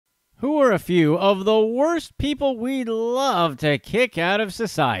Who are a few of the worst people we'd love to kick out of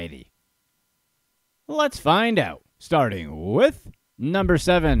society? Let's find out, starting with number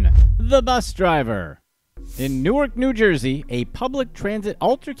 7, the bus driver. In Newark, New Jersey, a public transit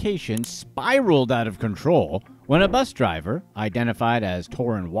altercation spiraled out of control when a bus driver, identified as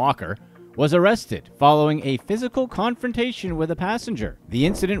Toron Walker, was arrested following a physical confrontation with a passenger. The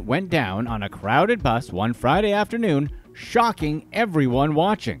incident went down on a crowded bus one Friday afternoon, shocking everyone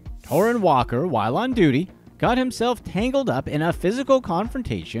watching. Toron Walker, while on duty, got himself tangled up in a physical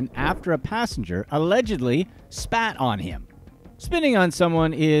confrontation after a passenger allegedly spat on him. Spitting on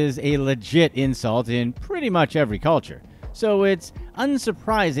someone is a legit insult in pretty much every culture, so it's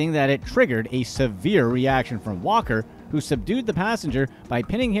unsurprising that it triggered a severe reaction from Walker, who subdued the passenger by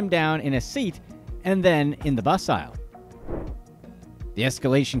pinning him down in a seat and then in the bus aisle. The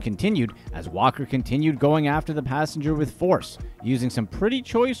escalation continued as Walker continued going after the passenger with force, using some pretty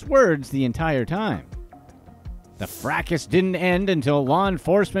choice words the entire time. The fracas didn't end until law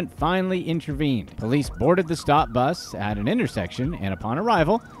enforcement finally intervened. Police boarded the stop bus at an intersection, and upon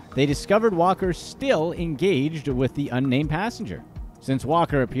arrival, they discovered Walker still engaged with the unnamed passenger. Since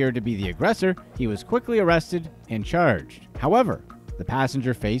Walker appeared to be the aggressor, he was quickly arrested and charged. However, the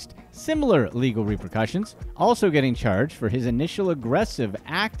passenger faced similar legal repercussions, also getting charged for his initial aggressive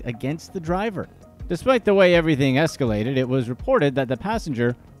act against the driver. Despite the way everything escalated, it was reported that the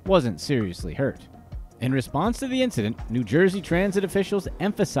passenger wasn't seriously hurt. In response to the incident, New Jersey transit officials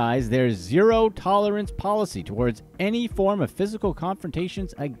emphasized their zero-tolerance policy towards any form of physical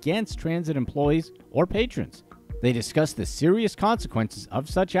confrontations against transit employees or patrons. They discussed the serious consequences of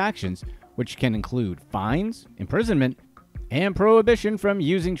such actions, which can include fines, imprisonment, and prohibition from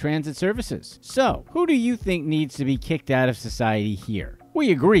using transit services. So, who do you think needs to be kicked out of society here?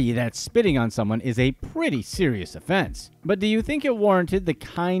 We agree that spitting on someone is a pretty serious offense, but do you think it warranted the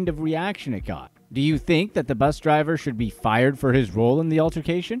kind of reaction it got? Do you think that the bus driver should be fired for his role in the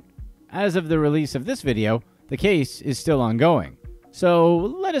altercation? As of the release of this video, the case is still ongoing, so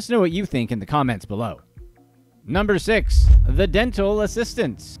let us know what you think in the comments below. Number 6, the dental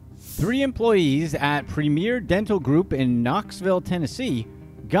assistants. 3 employees at Premier Dental Group in Knoxville, Tennessee,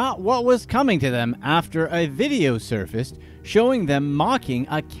 got what was coming to them after a video surfaced showing them mocking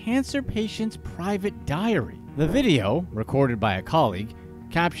a cancer patient's private diary. The video, recorded by a colleague,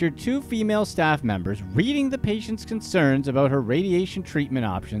 captured 2 female staff members reading the patient's concerns about her radiation treatment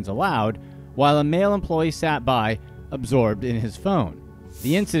options aloud, while a male employee sat by, absorbed in his phone.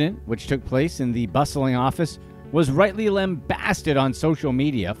 The incident, which took place in the bustling office, was rightly lambasted on social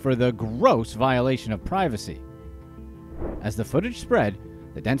media for the gross violation of privacy. As the footage spread,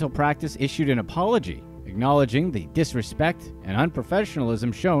 the dental practice issued an apology, acknowledging the disrespect and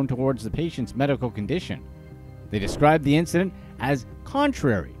unprofessionalism shown towards the patient's medical condition. They described the incident as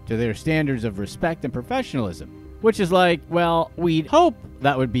contrary to their standards of respect and professionalism, which is like, well, we'd hope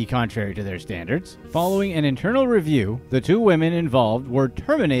that would be contrary to their standards. Following an internal review, the 2 women involved were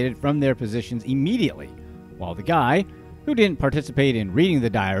terminated from their positions immediately, while the guy, who didn't participate in reading the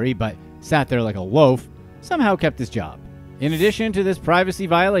diary but sat there like a loaf, somehow kept his job. In addition to this privacy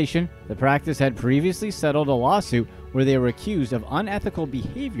violation, the practice had previously settled a lawsuit where they were accused of unethical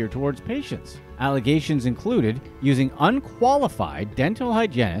behavior towards patients. Allegations included using unqualified dental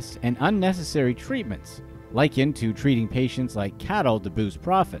hygienists and unnecessary treatments, likened to treating patients like cattle to boost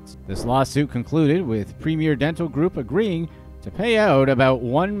profits. This lawsuit concluded with Premier Dental Group agreeing to pay out about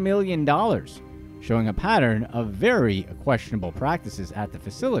 $1 million, showing a pattern of very questionable practices at the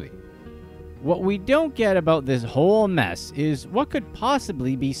facility. What we don't get about this whole mess is what could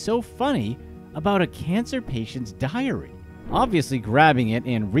possibly be so funny about a cancer patient's diary. Obviously, grabbing it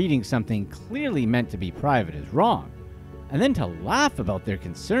and reading something clearly meant to be private is wrong. And then to laugh about their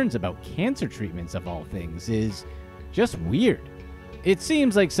concerns about cancer treatments of all things is just weird. It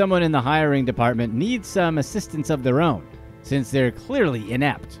seems like someone in the hiring department needs some assistance of their own, since they're clearly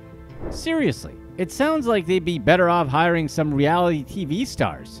inept. Seriously, it sounds like they'd be better off hiring some reality TV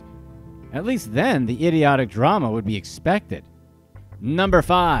stars. At least then, the idiotic drama would be expected. Number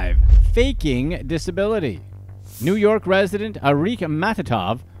 5, faking disability. New York resident Arik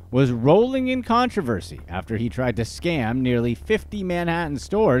Matatov was rolling in controversy after he tried to scam nearly 50 Manhattan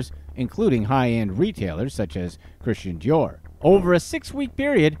stores, including high-end retailers such as Christian Dior. Over a 6-week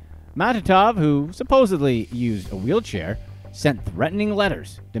period, Matatov, who supposedly used a wheelchair, sent threatening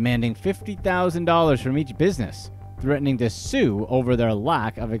letters demanding $50,000 from each business, threatening to sue over their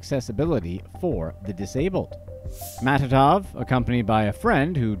lack of accessibility for the disabled. Matatov, accompanied by a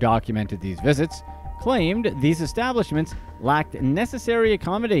friend who documented these visits, claimed these establishments lacked necessary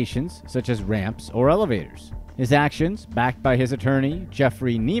accommodations such as ramps or elevators. His actions, backed by his attorney,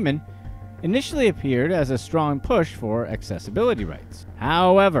 Jeffrey Neiman, initially appeared as a strong push for accessibility rights.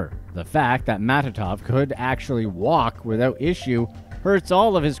 However, the fact that Matatov could actually walk without issue hurts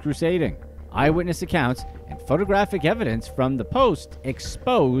all of his crusading. Eyewitness accounts and photographic evidence from the post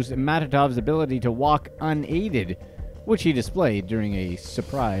exposed Matatov's ability to walk unaided, which he displayed during a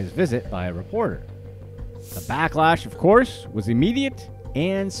surprise visit by a reporter. The backlash, of course, was immediate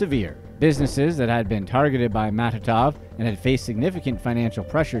and severe. Businesses that had been targeted by Matatov and had faced significant financial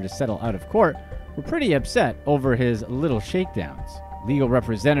pressure to settle out of court were pretty upset over his little shakedowns. Legal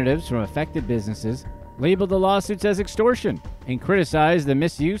representatives from affected businesses labeled the lawsuits as extortion and criticized the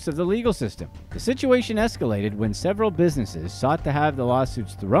misuse of the legal system. The situation escalated when several businesses sought to have the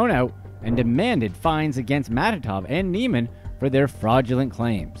lawsuits thrown out and demanded fines against Matatov and Neiman for their fraudulent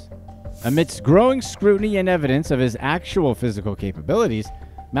claims. Amidst growing scrutiny and evidence of his actual physical capabilities,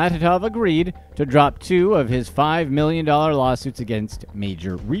 Matatov agreed to drop 2 of his $5 million lawsuits against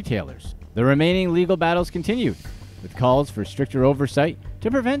major retailers. The remaining legal battles continued, with calls for stricter oversight to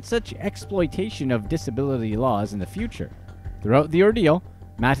prevent such exploitation of disability laws in the future. Throughout the ordeal,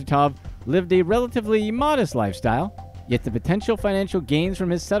 Matatov lived a relatively modest lifestyle, yet the potential financial gains from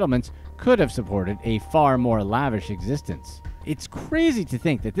his settlements could have supported a far more lavish existence. It's crazy to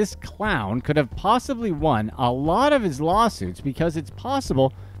think that this clown could have possibly won a lot of his lawsuits because it's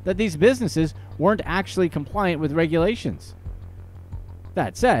possible that these businesses weren't actually compliant with regulations.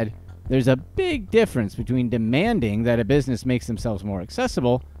 That said, there's a big difference between demanding that a business makes themselves more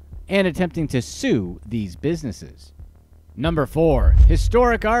accessible and attempting to sue these businesses. Number 4.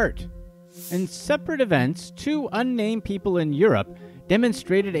 Historic art. In separate events, 2 unnamed people in Europe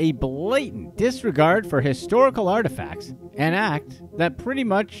demonstrated a blatant disregard for historical artifacts, an act that pretty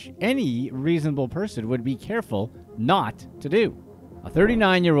much any reasonable person would be careful not to do. A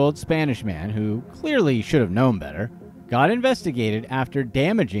 39-year-old Spanish man who clearly should have known better got investigated after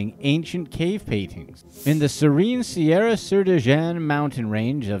damaging ancient cave paintings. In the serene Sierra Surdejana mountain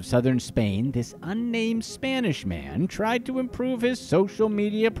range of southern Spain, this unnamed Spanish man tried to improve his social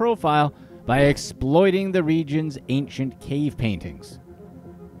media profile by exploiting the region's ancient cave paintings.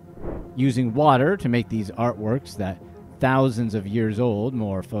 Using water to make these artworks that thousands of years old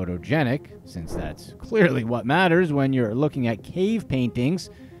more photogenic, since that's clearly what matters when you're looking at cave paintings,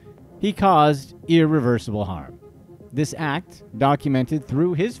 he caused irreversible harm. This act, documented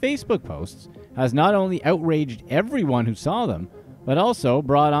through his Facebook posts, has not only outraged everyone who saw them, but also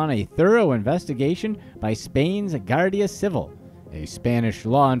brought on a thorough investigation by Spain's Guardia Civil, a Spanish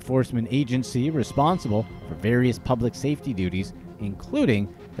law enforcement agency responsible for various public safety duties,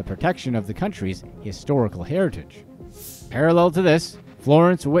 including the protection of the country's historical heritage. Parallel to this,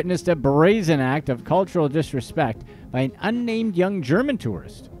 Florence witnessed a brazen act of cultural disrespect by an unnamed young German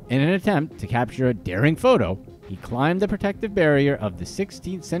tourist. In an attempt to capture a daring photo, he climbed the protective barrier of the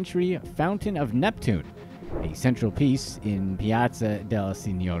 16th century Fountain of Neptune, a central piece in Piazza della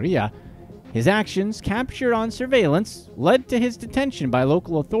Signoria. His actions, captured on surveillance, led to his detention by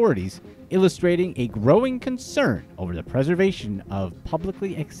local authorities, illustrating a growing concern over the preservation of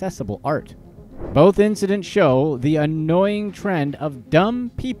publicly accessible art. Both incidents show the annoying trend of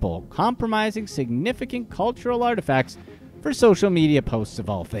dumb people compromising significant cultural artifacts for social media posts of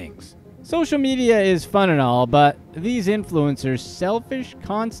all things. Social media is fun and all, but these influencers' selfish,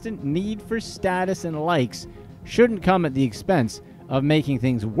 constant need for status and likes shouldn't come at the expense of making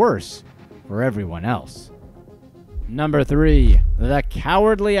things worse for everyone else. Number 3. The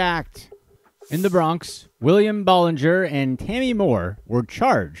Cowardly Act. In the Bronx, William Bollinger and Tammy Moore were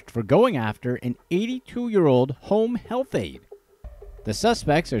charged for going after an 82-year-old home health aide. The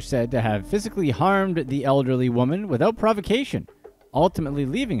suspects are said to have physically harmed the elderly woman without provocation, ultimately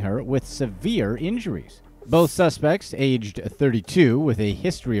leaving her with severe injuries. Both suspects, aged 32 with a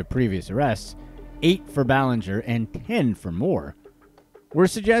history of previous arrests, 8 for Ballinger and 10 for Moore, were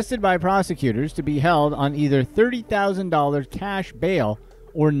suggested by prosecutors to be held on either $30,000 cash bail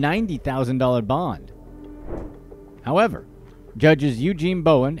or $90,000 bond. However, judges Eugene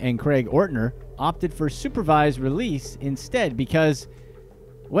Bowen and Craig Ortner opted for supervised release instead because,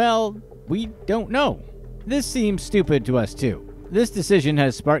 well, we don't know. This seems stupid to us too. This decision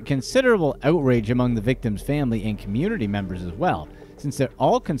has sparked considerable outrage among the victim's family and community members as well, since they're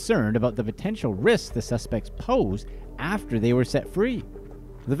all concerned about the potential risks the suspects pose after they were set free.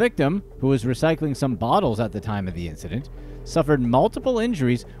 The victim, who was recycling some bottles at the time of the incident, suffered multiple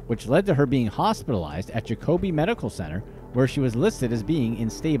injuries which led to her being hospitalized at Jacobi Medical Center, where she was listed as being in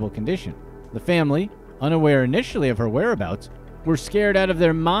stable condition. The family, unaware initially of her whereabouts, were scared out of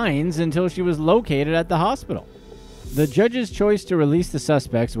their minds until she was located at the hospital. The judge's choice to release the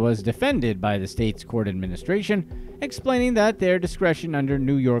suspects was defended by the state's court administration, explaining that their discretion under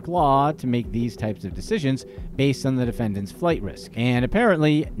New York law to make these types of decisions based on the defendant's flight risk, and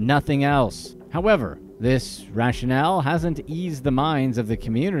apparently nothing else. However, this rationale hasn't eased the minds of the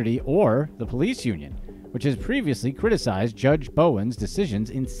community or the police union, which has previously criticized Judge Bowen's decisions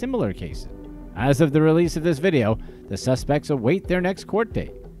in similar cases. As of the release of this video, the suspects await their next court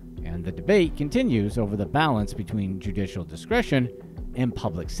date, and the debate continues over the balance between judicial discretion and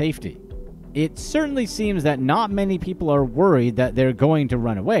public safety. It certainly seems that not many people are worried that they're going to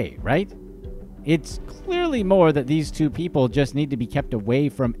run away, right? It's clearly more that these two people just need to be kept away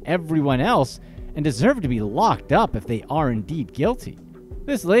from everyone else and deserve to be locked up if they are indeed guilty.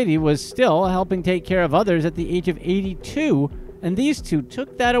 This lady was still helping take care of others at the age of 82, and these two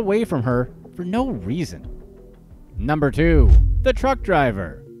took that away from her for no reason. Number 2. The truck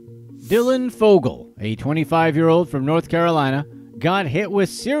driver. Dylan Fogel, a 25-year-old from North Carolina, got hit with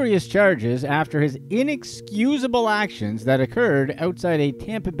serious charges after his inexcusable actions that occurred outside a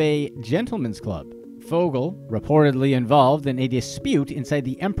Tampa Bay gentleman's club. Fogel, reportedly involved in a dispute inside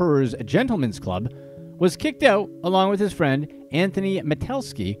the Emperor's Gentlemen's Club, was kicked out along with his friend Anthony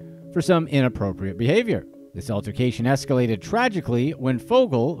Metelsky for some inappropriate behavior. This altercation escalated tragically when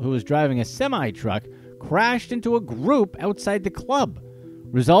Fogel, who was driving a semi-truck, crashed into a group outside the club,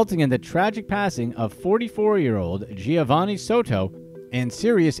 resulting in the tragic passing of 44-year-old Giovanni Soto and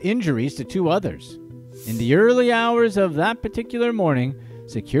serious injuries to 2 others. In the early hours of that particular morning,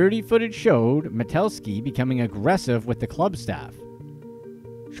 security footage showed Metelsky becoming aggressive with the club staff.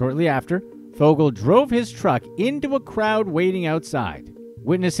 Shortly after, Fogel drove his truck into a crowd waiting outside.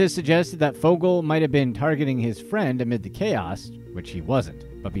 Witnesses suggested that Fogel might have been targeting his friend amid the chaos, which he wasn't.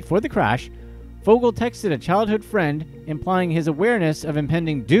 But before the crash, Fogel texted a childhood friend implying his awareness of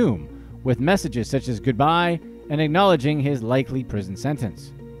impending doom, with messages such as goodbye and acknowledging his likely prison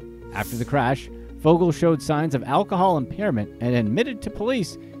sentence. After the crash, Fogel showed signs of alcohol impairment and admitted to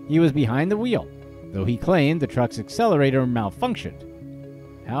police he was behind the wheel, though he claimed the truck's accelerator malfunctioned.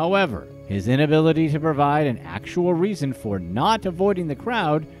 However, his inability to provide an actual reason for not avoiding the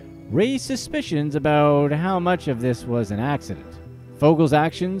crowd raised suspicions about how much of this was an accident. Fogel's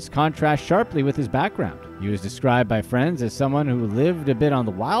actions contrast sharply with his background. He was described by friends as someone who lived a bit on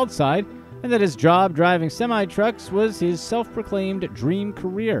the wild side, and that his job driving semi-trucks was his self-proclaimed dream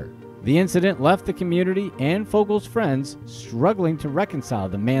career. The incident left the community and Fogel's friends struggling to reconcile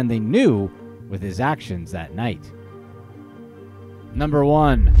the man they knew with his actions that night. Number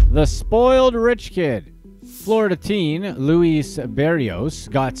 1. The spoiled rich kid. Florida teen Luis Berrios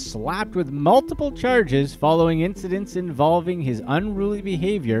got slapped with multiple charges following incidents involving his unruly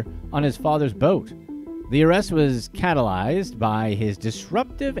behavior on his father's boat. The arrest was catalyzed by his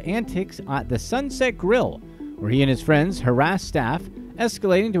disruptive antics at the Sunset Grill, where he and his friends harassed staff,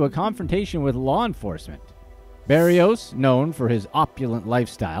 escalating to a confrontation with law enforcement. Berrios, known for his opulent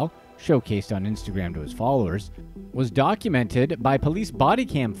lifestyle, showcased on Instagram to his followers, was documented by police body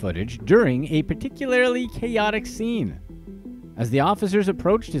cam footage during a particularly chaotic scene. As the officers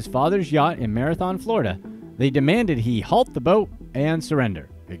approached his father's yacht in Marathon, Florida, they demanded he halt the boat and surrender.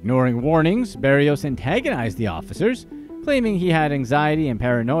 Ignoring warnings, Berrios antagonized the officers, claiming he had anxiety and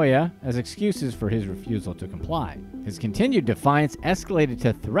paranoia as excuses for his refusal to comply. His continued defiance escalated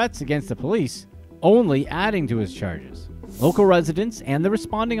to threats against the police, only adding to his charges. Local residents and the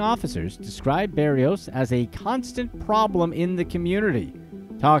responding officers described Berrios as a constant problem in the community,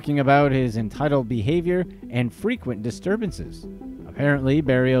 talking about his entitled behavior and frequent disturbances. Apparently,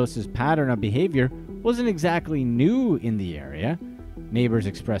 Berrios' pattern of behavior wasn't exactly new in the area. Neighbors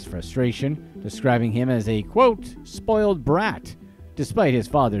expressed frustration, describing him as a, quote, spoiled brat, despite his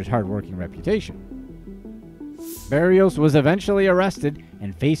father's hardworking reputation. Berrios was eventually arrested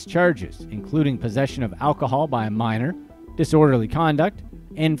and faced charges, including possession of alcohol by a minor, disorderly conduct,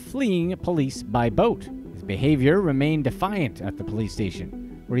 and fleeing police by boat. His behavior remained defiant at the police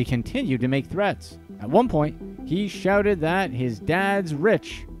station, where he continued to make threats. At one point, he shouted that his dad's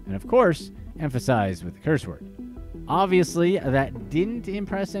rich, and of course, emphasized with the curse word. Obviously, that didn't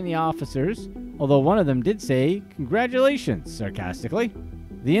impress any officers, although one of them did say, "Congratulations," sarcastically.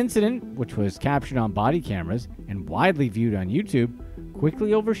 The incident, which was captured on body cameras and widely viewed on YouTube,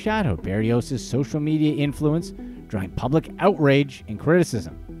 quickly overshadowed Berrios' social media influence, drawing public outrage and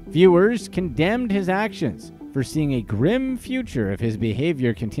criticism. Viewers condemned his actions, foreseeing a grim future if his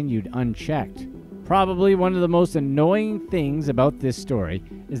behavior continued unchecked. Probably one of the most annoying things about this story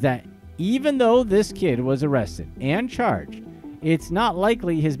is that even though this kid was arrested and charged, it's not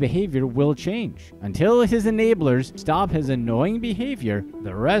likely his behavior will change. Until his enablers stop his annoying behavior,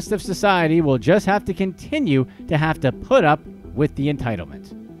 the rest of society will just have to continue to have to put up with the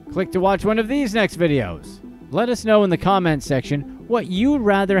entitlement. Click to watch one of these next videos. Let us know in the comments section what you'd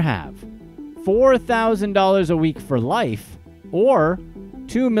rather have: $4,000 a week for life, or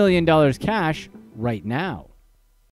 $2 million cash right now.